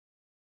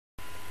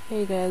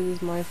Hey guys, this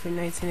is Mario for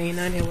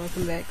 1989 here.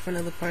 Welcome back for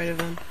another part of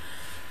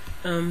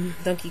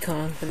Donkey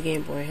Kong for the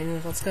Game Boy.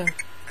 Anyways, let's go.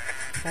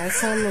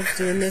 Last time I was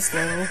doing this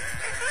level.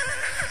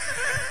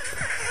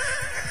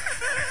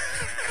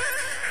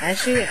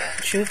 Actually,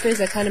 truth is,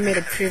 I kind of made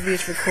a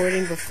previous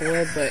recording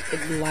before, but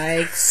it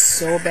lagged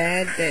so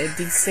bad that it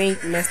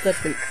desynced, messed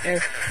up, and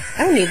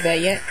I don't need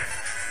that yet.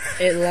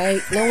 It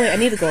lagged. No way, I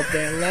need to go up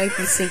there. It lagged,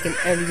 desync, and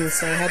everything,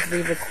 so I had to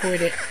re-record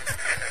it.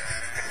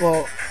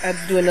 Well, I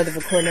have to do another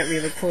record, not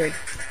re-record.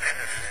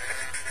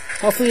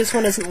 Hopefully this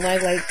one doesn't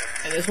lag like,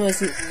 this one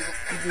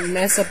doesn't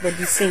mess up or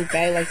desync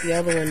bad like the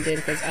other one did,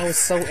 because I was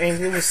so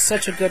angry. It was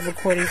such a good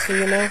recording too,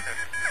 you know?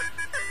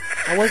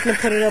 I was gonna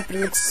put it up, but it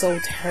looked so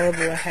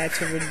terrible I had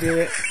to redo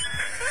it.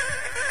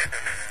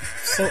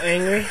 So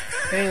angry.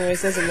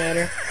 Anyways, doesn't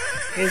matter.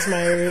 Here's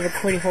my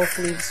recording,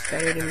 hopefully it's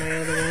better than my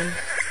other one.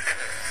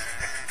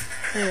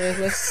 Anyways,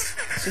 let's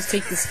just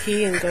take this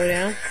key and go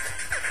down.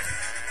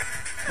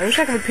 I wish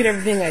I could repeat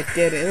everything I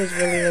did. It was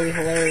really, really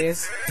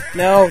hilarious.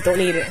 No, don't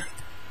need it.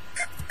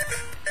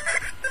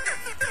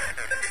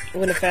 I'm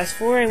gonna fast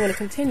forward, I'm gonna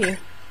continue.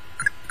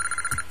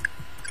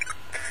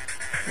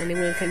 And then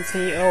we're gonna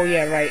continue. Oh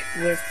yeah, right.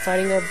 We're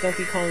fighting up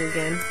Donkey Kong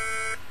again.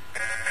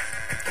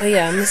 Oh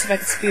yeah, I'm gonna see if I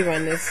can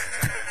speedrun this.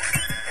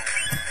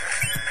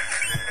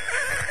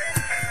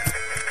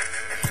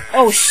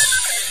 Oh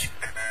shh!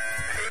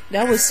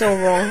 That was so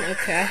wrong.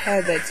 Okay, I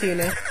had that too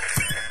now.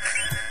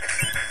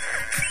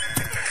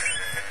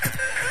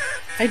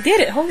 I did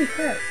it! Holy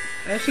crap.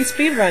 I actually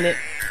speedrun it.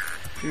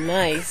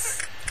 Nice.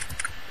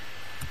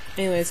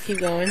 Anyways, keep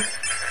going.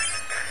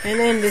 And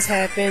then this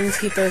happens.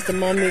 He throws the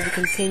mummy to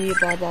continue,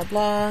 blah blah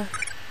blah.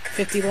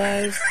 50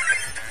 lives.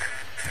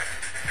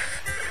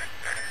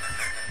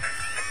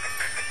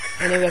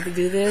 And then we have to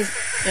do this.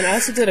 And I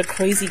also did a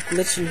crazy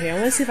glitch in here. I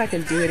want to see if I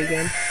can do it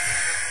again.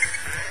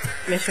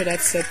 Make sure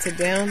that's set to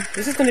down.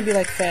 This is going to be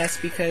like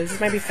fast because this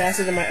might be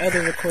faster than my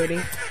other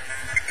recording.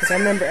 Because I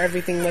remember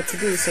everything what to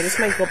do. So this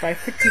might go by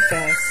pretty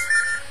fast.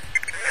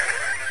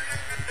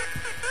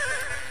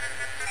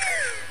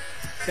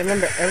 I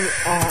remember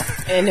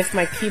and if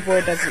my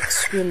keyboard doesn't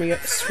screw me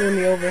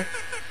over.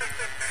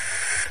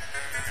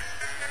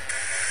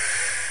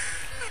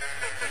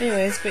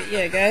 Anyways, but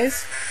yeah,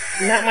 guys,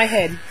 not my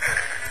head.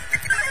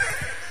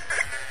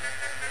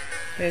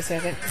 Wait a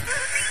second.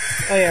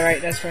 Oh yeah,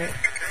 right, that's right.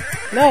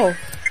 No.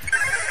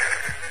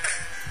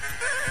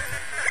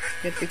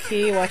 Get the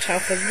key. Watch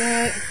out for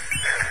that.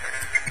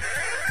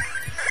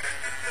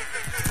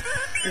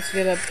 Let's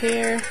get up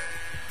here.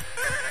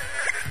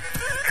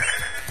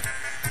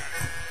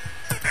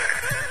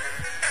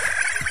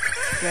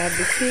 Grab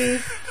the key.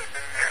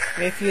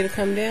 Wait for you to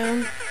come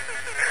down.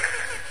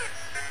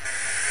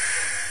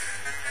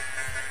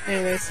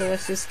 Anyway, so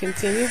let's just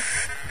continue.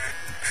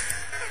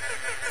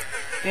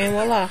 And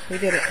voila, we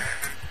did it.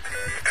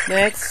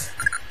 Next.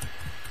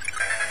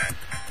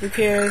 Who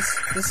cares?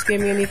 Just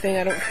give me anything,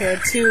 I don't care.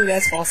 2,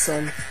 that's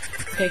awesome.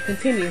 Okay,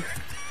 continue.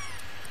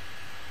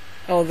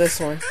 Oh, this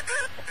one.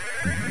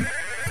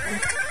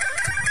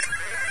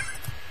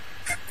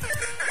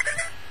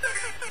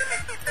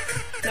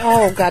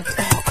 Oh god.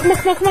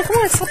 Oh, come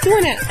on, stop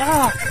doing that.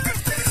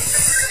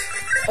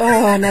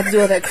 Oh, I have to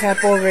do all that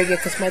crap over again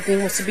because my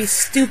thing was to be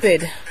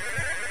stupid.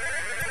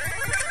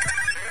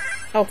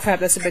 Oh crap,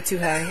 that's a bit too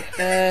high.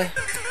 I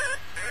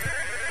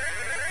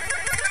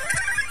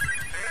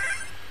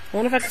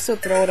wonder if I can still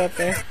throw it up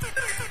there.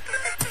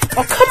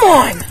 Oh, come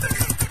on!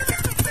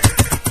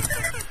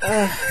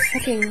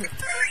 Fucking...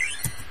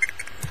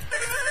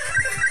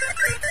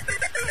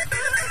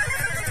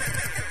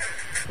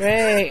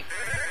 Great.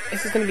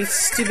 This is gonna be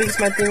stupid because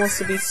my thing wants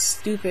to be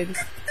stupid.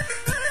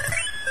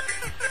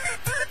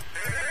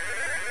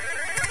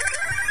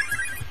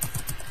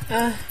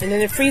 And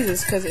then it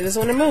freezes because it doesn't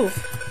want to move.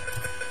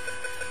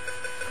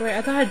 Great,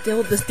 I thought I dealt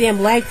with this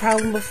damn lag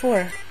problem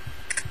before.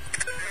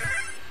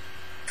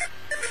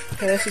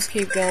 Okay, let's just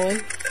keep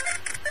going.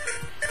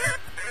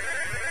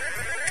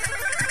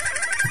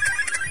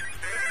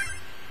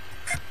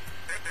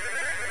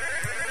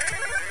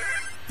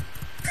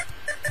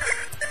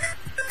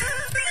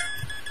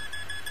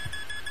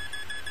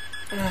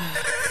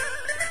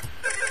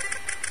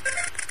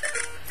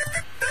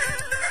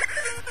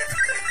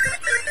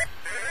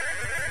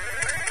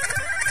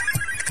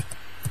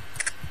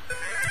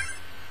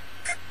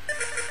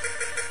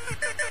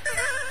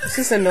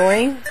 This is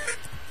annoying.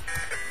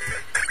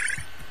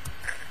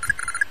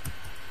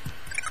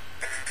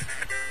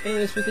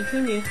 Anyways, we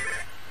continue.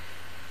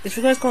 This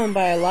record's going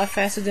by a lot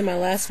faster than my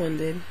last one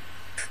did.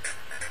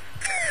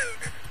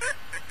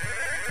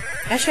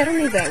 Actually, I don't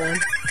need that one.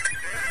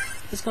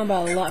 It's going by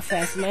a lot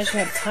faster. I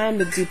actually have time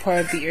to do part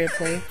of the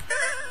airplane.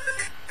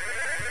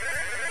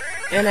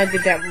 And I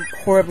did that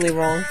horribly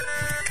wrong.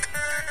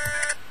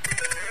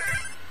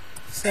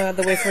 So I have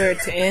to wait for it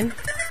to end.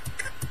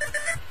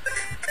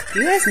 Do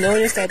you guys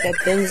notice that that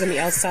thing's on the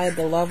outside of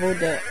the level?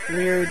 The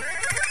weird...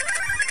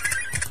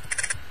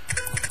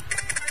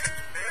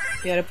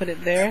 You gotta put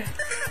it there.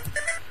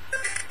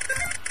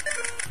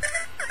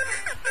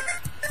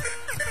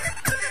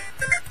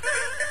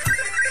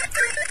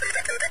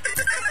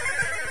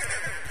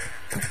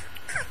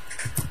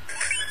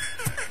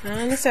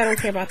 Honestly, I don't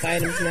care about the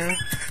items now.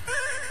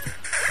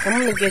 I'm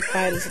gonna get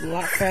by this a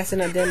lot faster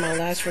than I did my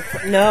last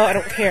record. No, I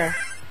don't care.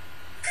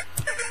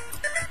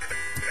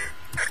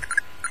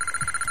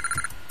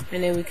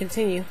 And then we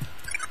continue.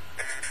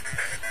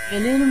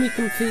 And then when we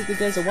complete the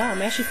desert, wow,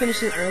 I'm actually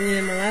finishing early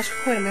in my last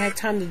record. I'm gonna have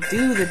time to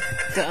do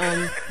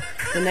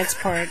the next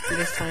part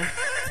this time.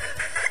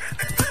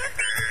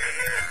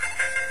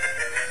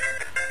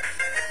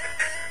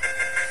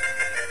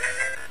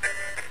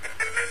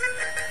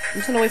 I'm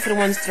just gonna wait for the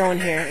ones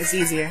thrown here. It's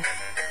easier.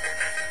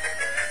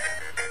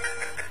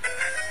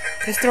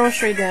 Just throw it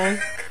straight down.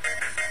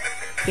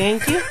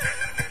 Thank you.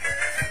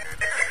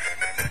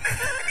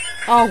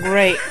 Oh,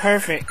 great.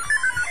 Perfect.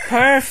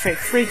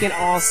 Perfect. Freaking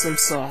awesome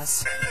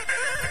sauce.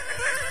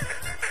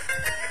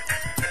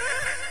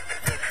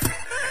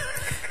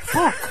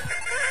 Fuck.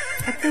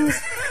 That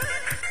thing's...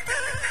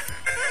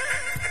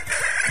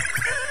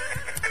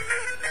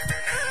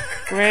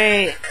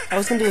 Great. I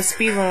was gonna do a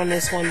speed run on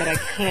this one, but I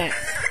can't.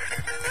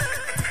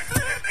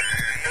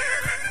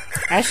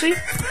 Actually,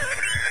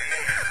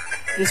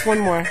 there's one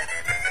more.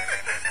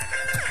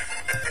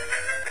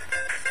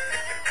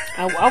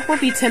 I would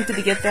be tempted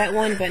to get that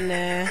one, but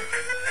nah.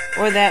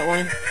 Or that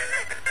one.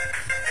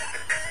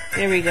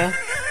 There we go.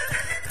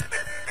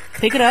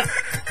 Pick it up.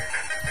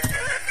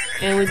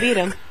 And we beat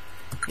him.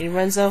 He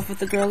runs off with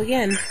the girl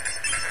again.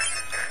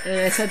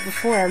 And I said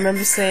before, I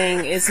remember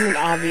saying, isn't it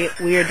obvious,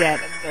 weird that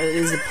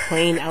is a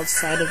plane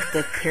outside of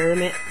the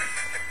pyramid?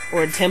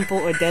 Or a temple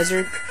or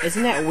desert?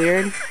 Isn't that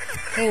weird?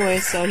 Anyway,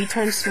 so he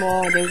turns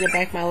small, and then we get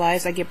back my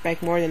lives. I get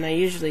back more than I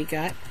usually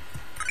got.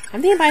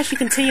 I'm thinking about actually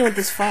continuing with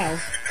this file.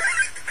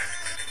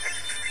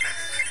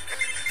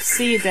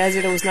 See you,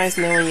 Desert. It was nice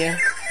knowing you.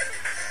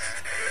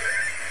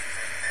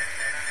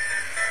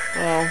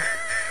 Well,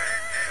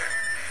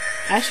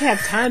 I actually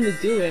have time to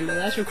do it. In the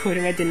last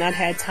recording, I did not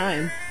have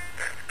time.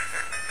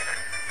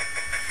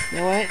 You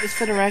know what? Just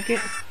for the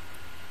record,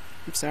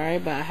 I'm sorry,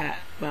 but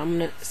I'm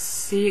gonna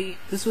see.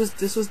 This was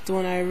the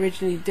one I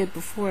originally did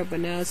before, but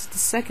now it's the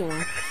second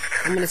one.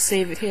 I'm gonna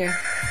save it here.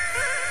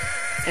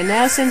 And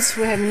now, since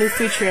we have a new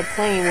feature of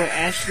playing where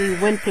actually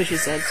wind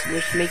pushes us,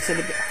 which makes it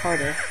a bit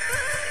harder.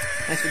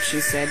 That's what she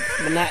said,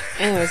 but not.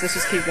 Anyways, let's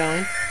just keep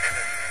going.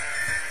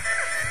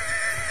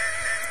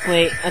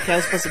 Wait, okay, I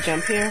was supposed to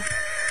jump here.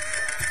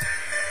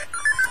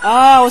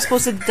 Oh, I was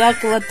supposed to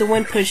duck and let the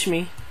wind push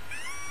me.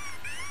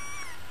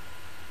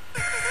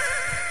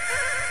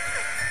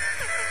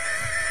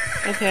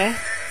 Okay.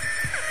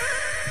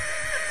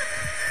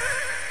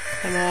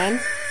 Come on.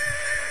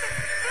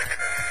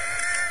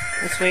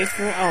 Let's wait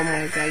for it. Oh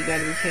my god, you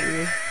gotta be kidding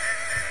me.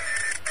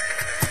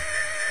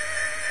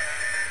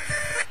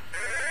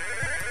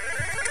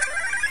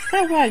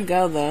 Where do I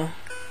go, though?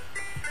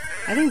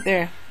 I think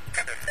there.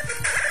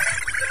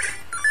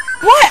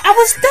 What? I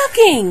was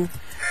ducking!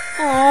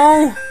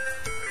 Oh.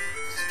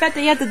 The fact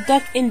that you have to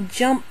duck and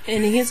jump,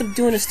 and he ends up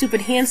doing a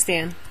stupid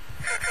handstand.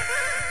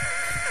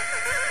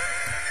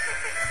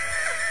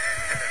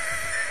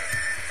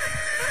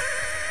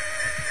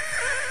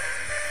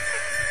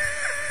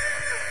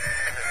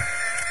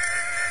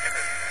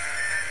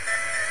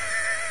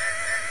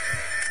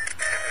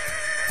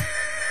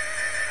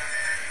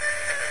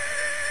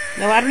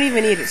 No, I don't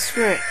even need it.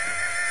 Screw it.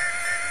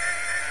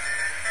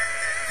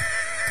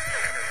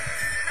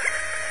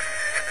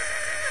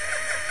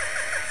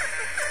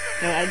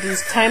 No, I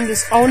just time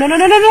this. Oh no!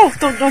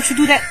 Don't you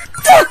do that!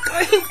 Fuck!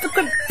 I hate the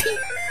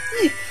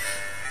computer.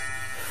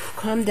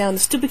 Calm down. The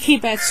stupid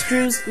keypad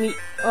screws me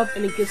up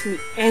and it gets me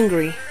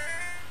angry.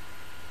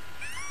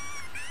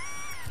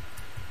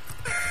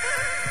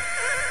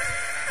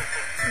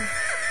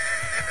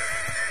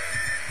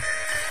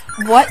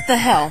 What the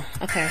hell?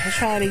 Okay, let's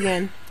try it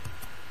again.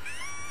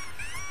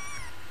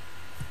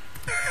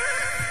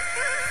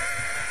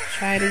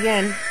 Try it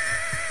again.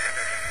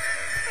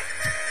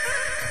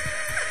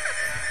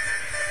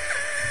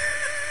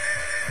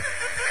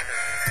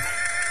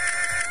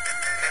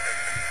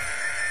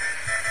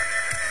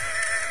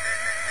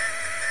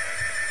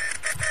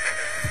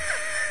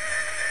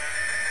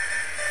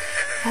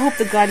 I hope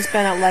the guy just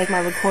better not like my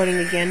recording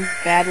again,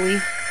 badly.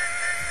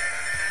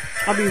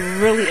 I'll be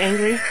really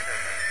angry.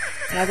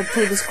 And I have to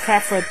play this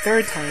crap for a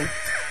third time.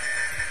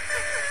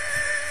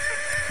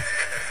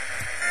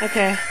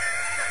 Okay.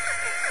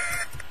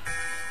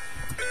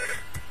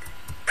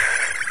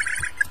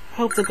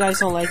 Hope the guys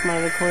don't like my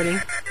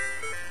recording.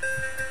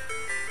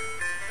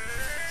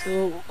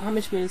 So, how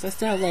much minutes? I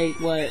still have like,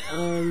 what,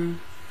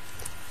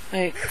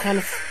 like, kind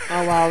of,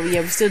 oh wow,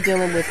 yeah, we're still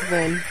dealing with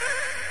Lynn.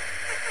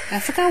 I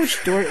forgot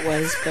which door it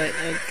was, but,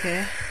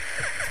 okay.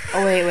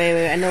 Oh,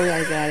 wait, I know what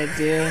I gotta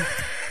do.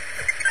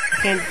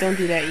 Don't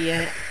do that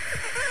yet.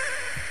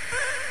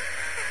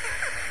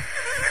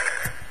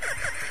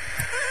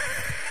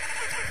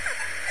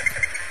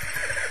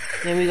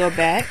 Then we go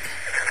back.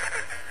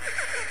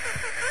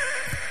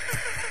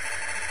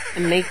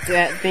 And make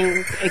that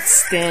thing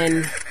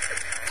extend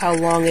how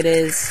long it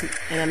is.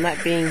 And I'm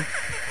not being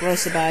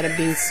gross about it, I'm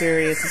being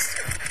serious.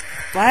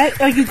 Why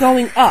are you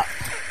going up?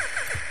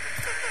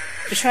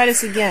 Let's try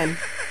this again.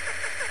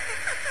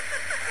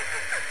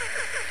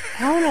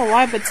 I don't know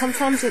why, but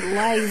sometimes it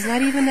lags. It's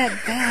not even that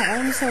bad. I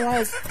don't understand why.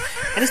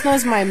 I just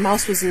noticed my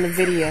mouse was in the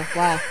video.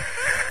 Wow.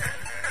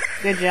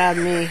 Good job,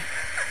 me.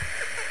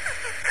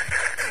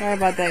 Sorry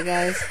about that,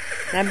 guys.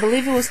 And I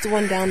believe it was the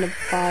one down the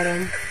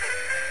bottom.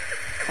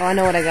 Oh, I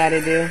know what I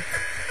gotta do.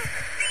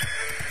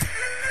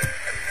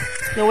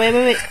 No,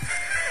 wait.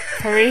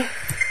 Hurry.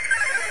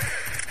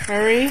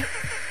 Hurry.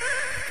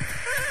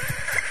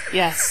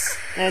 Yes.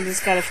 I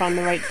just gotta find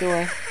the right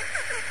door.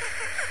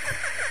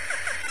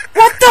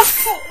 What the f-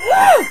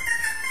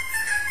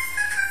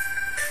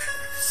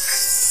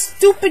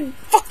 Stupid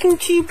fucking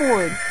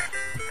keyboard.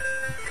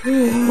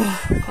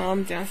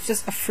 Calm down. It's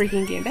just a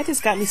freaking game. That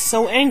just got me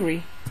so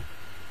angry.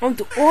 I don't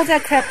do all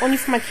that crap only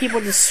for my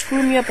keyboard to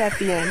screw me up at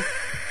the end.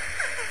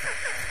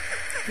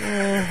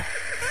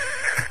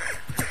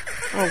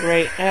 Oh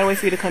great. I gotta wait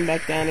for you to come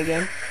back down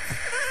again.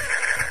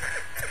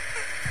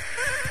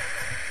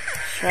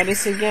 Try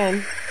this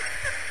again.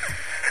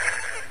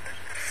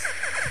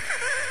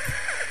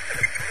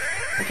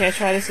 Okay,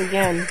 try this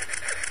again.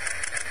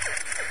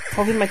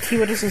 Hopefully my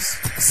keyboard doesn't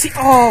see.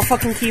 Oh,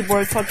 fucking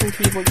keyboard,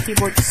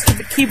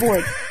 stupid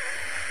keyboard.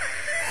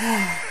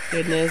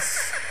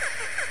 Goodness.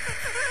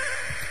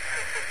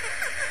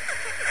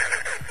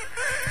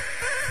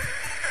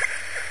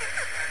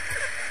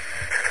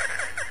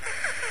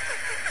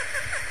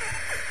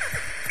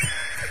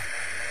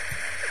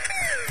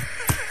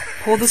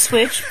 Pull the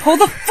switch. Pull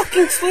the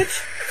fucking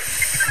switch.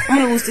 I'm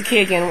gonna lose the key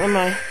again. What am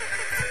I?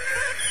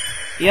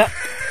 Yep.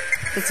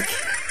 That's a key.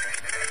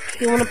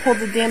 You wanna pull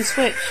the damn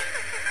switch.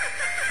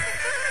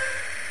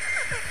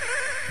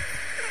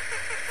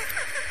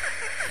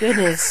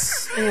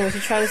 Goodness. Anyways,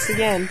 we'll try this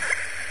again.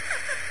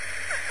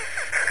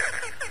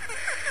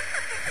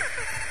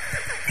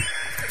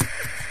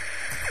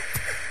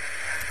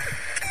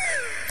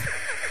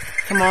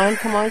 Come on.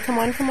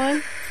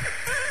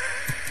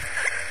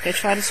 Okay,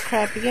 try this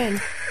crap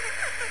again.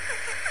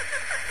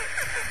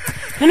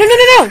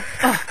 No!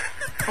 Oh,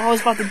 I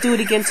was about to do it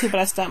again too, but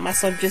I stopped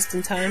myself just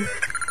in time.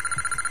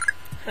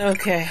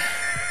 Okay.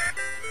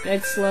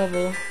 Next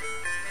level.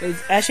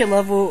 It's actually a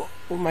level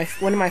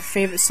with one of my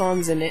favorite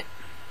songs in it.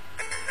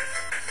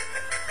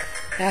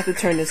 I have to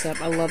turn this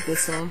up. I love this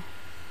song.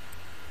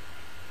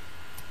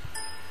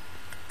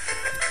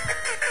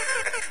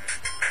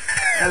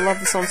 I love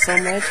the song so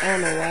much. I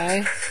don't know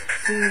why.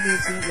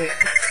 Wait.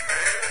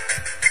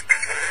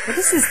 What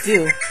does this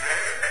do?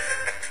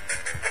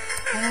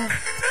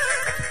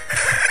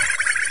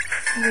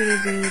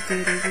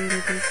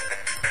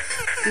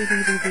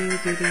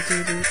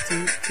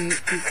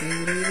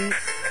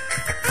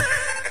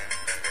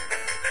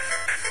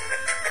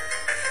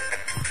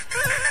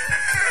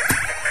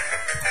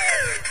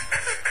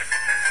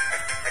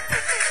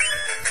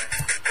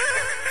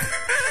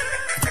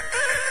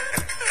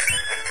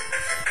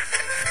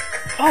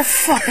 Oh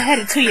fuck, I had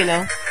it too, you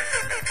know.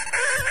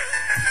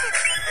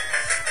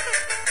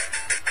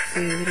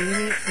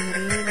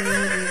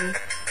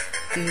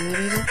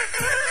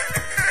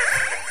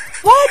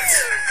 What?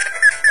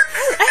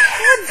 I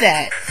had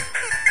that.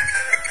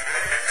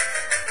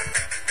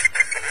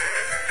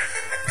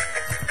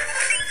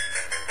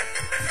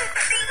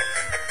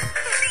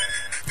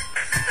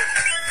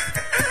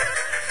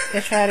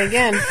 Let's try it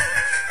again.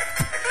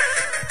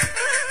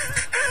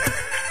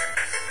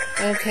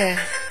 Okay.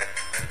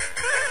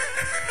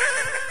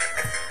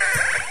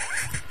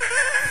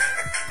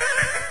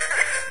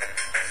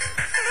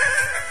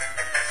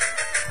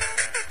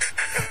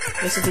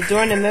 This is the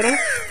door in the middle?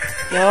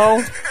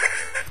 No.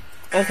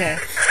 Okay.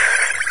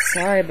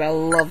 Sorry, but I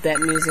love that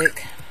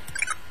music.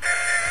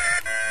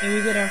 And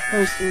we get our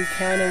first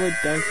encounter with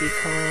Donkey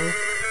Kong.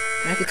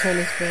 I can turn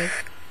this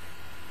back.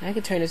 I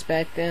can turn this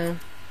back down.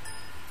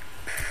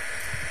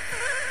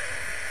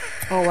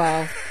 Oh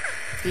wow.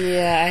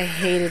 Yeah, I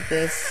hated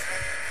this.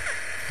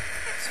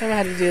 So I don't know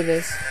how to do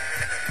this.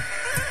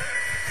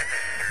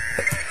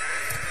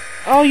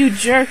 Oh, you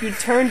jerk! You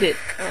turned it.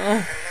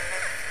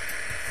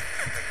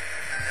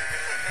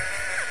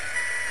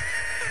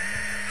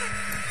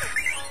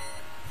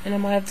 And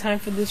I'm out of time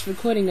for this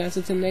recording, guys.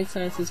 Until next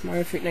time, since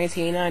Mario Freak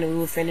 1989, and we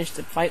will finish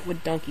the fight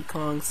with Donkey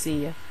Kong.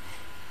 See ya.